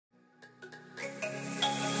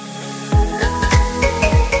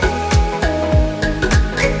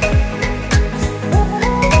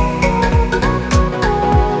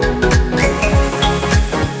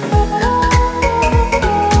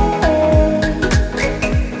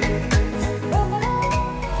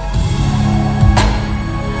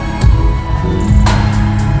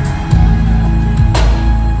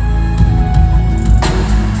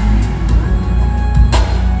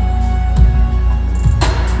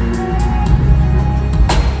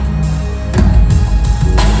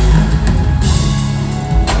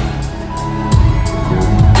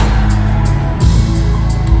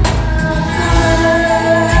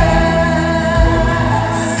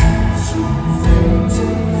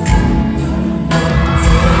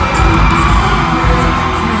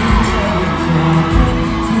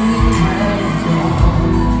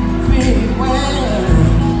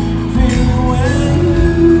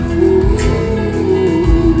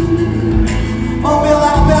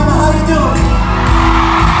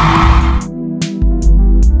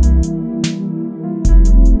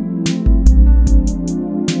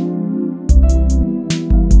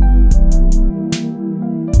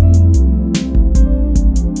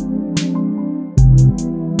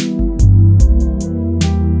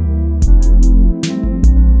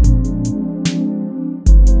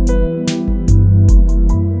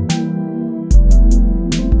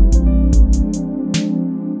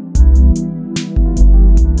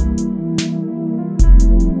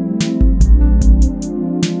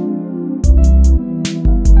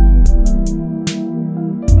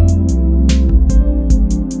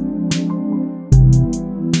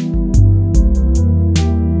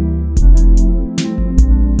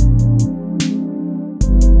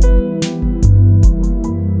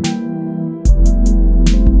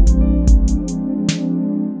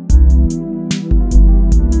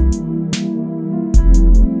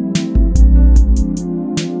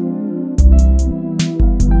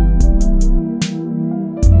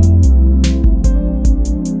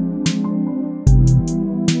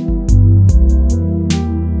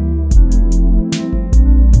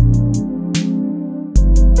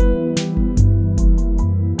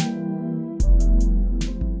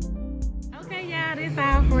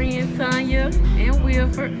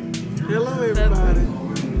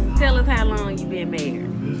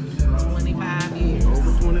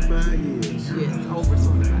Yes, over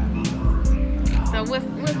 25. So what's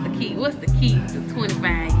the key? What's the key to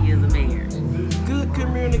 25 years of marriage? Good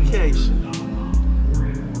communication.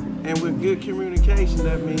 And with good communication,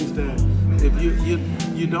 that means that if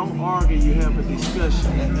you don't argue, you have a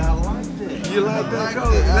discussion. I like that. You like that,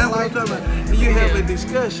 Cole? That's what I'm talking about. You have a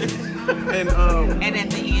discussion. And at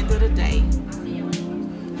the end of the day,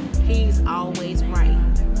 he's always right.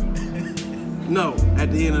 No,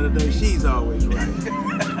 at the end of the day, she's always right.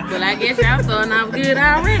 Well, I guess y'all starting off good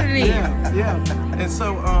already then. Yeah. And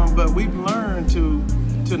so, but we've learned to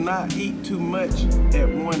not eat too much at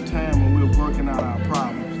one time when we're working out our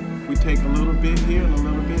problems. We take a little bit here and a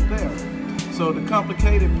little bit there. So the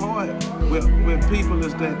complicated part with people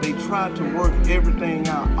is that they try to work everything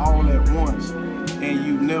out all at once, and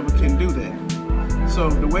you never can do that. So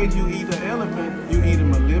the way you eat an elephant, you eat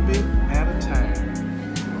them a little bit at a time.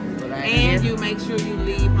 And you make sure you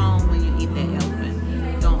leave home when you eat that elephant.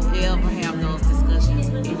 Don't ever have those discussions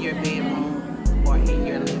in your bedroom or in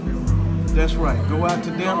your living room. That's right. Go out to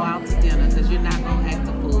dinner. Go out to dinner because you're not going to act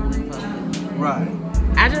a fool in public. Right.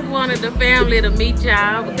 I just wanted the family to meet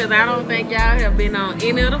y'all because I don't think y'all have been on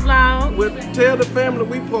any of the vlogs. Well, tell the family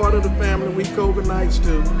we part of the family. We Coganites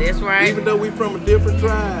too. That's right. Even though we from a different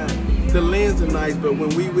tribe, the Lindsey, but when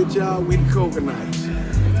we with y'all, we the Coganites.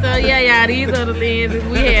 So yeah, y'all, these are the Lindseys.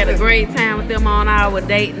 We had a great time with them on our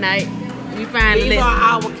date night. We finally These are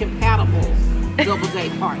our compatible double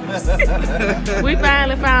date partners. we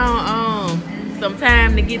finally found some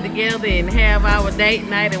time to get together and have our date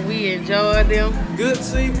night, and we enjoyed them. Good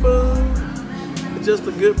seafood, just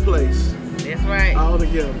a good place. That's right. All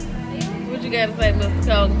together. What you got to say, Mr.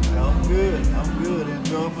 Cogan? I'm good. I'm good.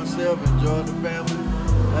 Enjoying myself, enjoying the family.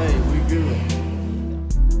 Hey, we good.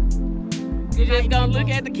 You just gonna look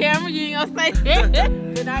at the camera? You ain't gonna say that?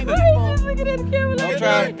 Good night, Why you just looking at the camera like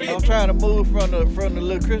I'm trying to move from the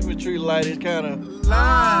little Christmas tree light. It's kind of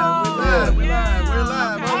Live. We're live.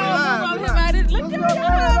 Look at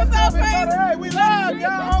so crazy. Hey, we live,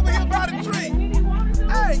 y'all. Over here by the tree.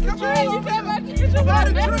 Hey, come on. By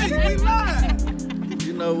the tree. We live.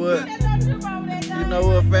 You know what? You know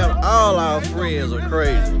what, family? All our friends are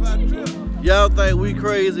crazy. Y'all think we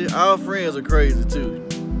crazy? Our friends are crazy too.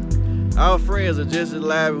 Our friends are just as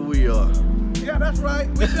live as we are. Yeah, that's right.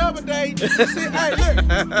 We double date. See, hey, look,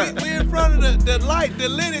 we in front of the light, the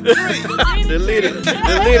lit tree. The lit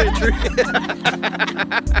tree.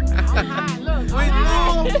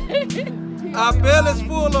 Our belly's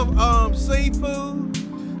full of seafood,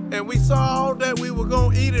 and we saw all that we were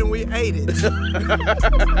gonna eat, and we ate it. You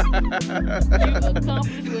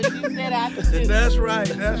accomplished what you set out to do. That's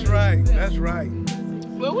right.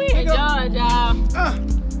 Well, we enjoyed y'all.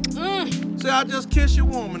 See, I just kiss your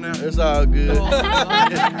woman now. It's all good. So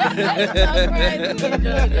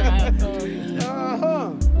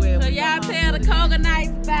y'all tell the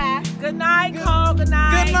Coganites bye. Good night,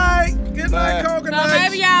 Coganites. Good night, So Coganites.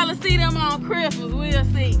 maybe y'all will see them on Christmas. We'll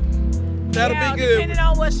see. That'll be good. Depending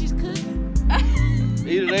on what she's cooking.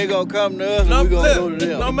 Either they gonna come to us or we gonna go to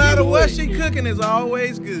them. No matter Either what way. she cooking, is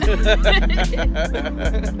always good.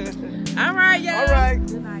 All right, y'all. All right.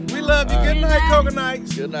 Good night. We love you. Good night,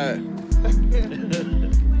 Coganites. Good night.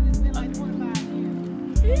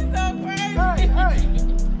 He's so crazy. Hey,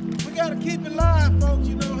 we gotta keep it live, folks.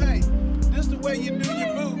 You know, hey, this is the way you do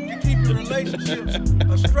your boo. You keep the relationships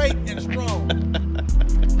straight and strong.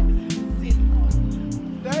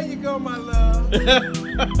 There you go, my love. Hey,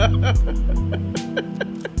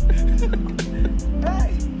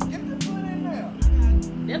 get the foot in there.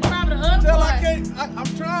 That's probably the other Tell part. I can't. I'm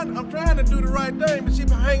trying to do the right thing, but she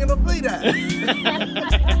been hanging her feet out.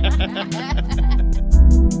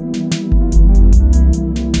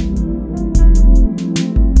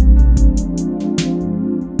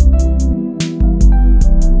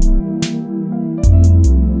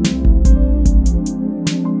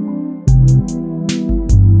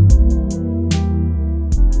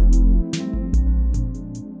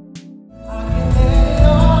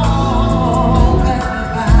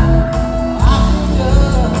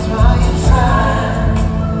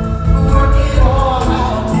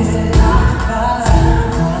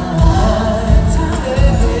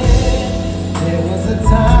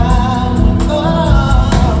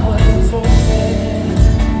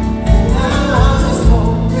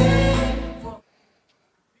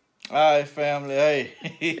 Alright, family, hey.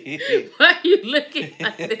 Why you looking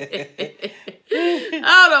like that? I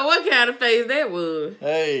don't know what kind of face that was.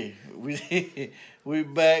 Hey, we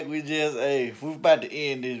back. We about to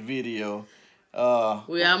end this video.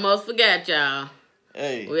 We almost forgot y'all.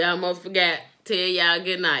 Hey, We almost forgot. Tell y'all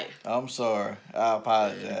good night. I'm sorry. I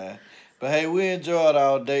apologize. But hey, we enjoyed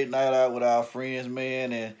our date night out with our friends,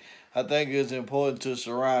 man, and I think it's important to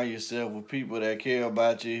surround yourself with people that care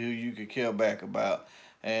about you, who you can care back about,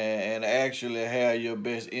 and actually have your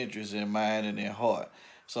best interests in mind and in heart.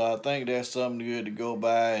 So I think that's something good to go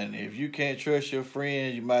by, and if you can't trust your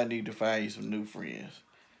friends, you might need to find you some new friends.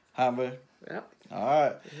 Huh, man? Yep. All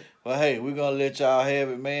right. Well, hey, we're going to let y'all have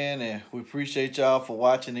it, man, and we appreciate y'all for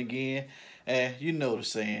watching again. And you know the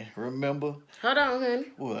saying, remember. Hold on, honey.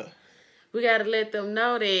 What? We got to let them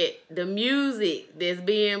know that the music that's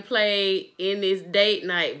being played in this date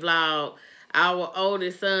night vlog, our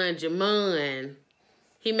oldest son, Jamon,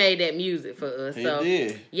 he made that music for us. He so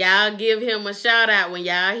did. Y'all give him a shout out when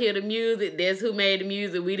y'all hear the music. That's who made the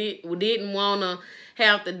music. We didn't want to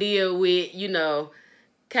have to deal with, you know,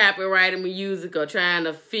 copyrighting music or trying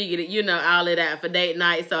to figure it, you know, all it out for date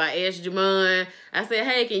night. So I asked Jamon, I said,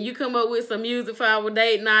 hey, can you come up with some music for our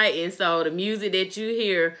date night? And so the music that you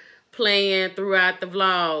hear playing throughout the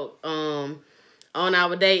vlog on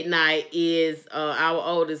our date night is our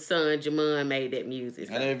oldest son, Jamon, made that music.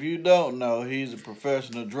 So. And if you don't know, he's a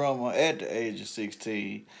professional drummer at the age of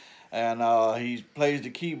 16. And he plays the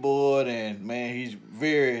keyboard, and, man, he's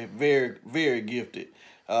very, very, very gifted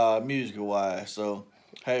musical-wise. So,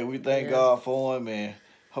 hey, we thank God for him, and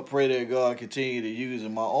I pray that God continue to use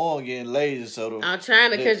him. My arm getting lazy, so I'm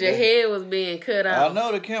trying to, because your head was being cut off. I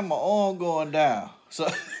know the camera arm going down. So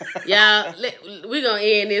y'all, we're going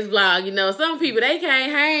to end this vlog. You know, some people, they can't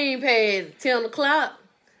hang past 10 o'clock.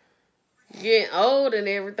 Getting old and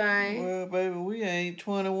everything. Well, baby, we ain't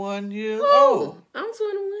 21 years old. I'm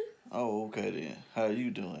 21. Oh, okay then. How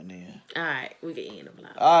you doing then? All right, we can end the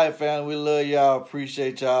vlog. All right, family, we love y'all.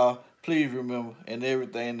 Appreciate y'all. Please remember, in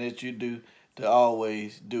everything that you do, to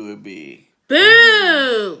always do it big. Boom!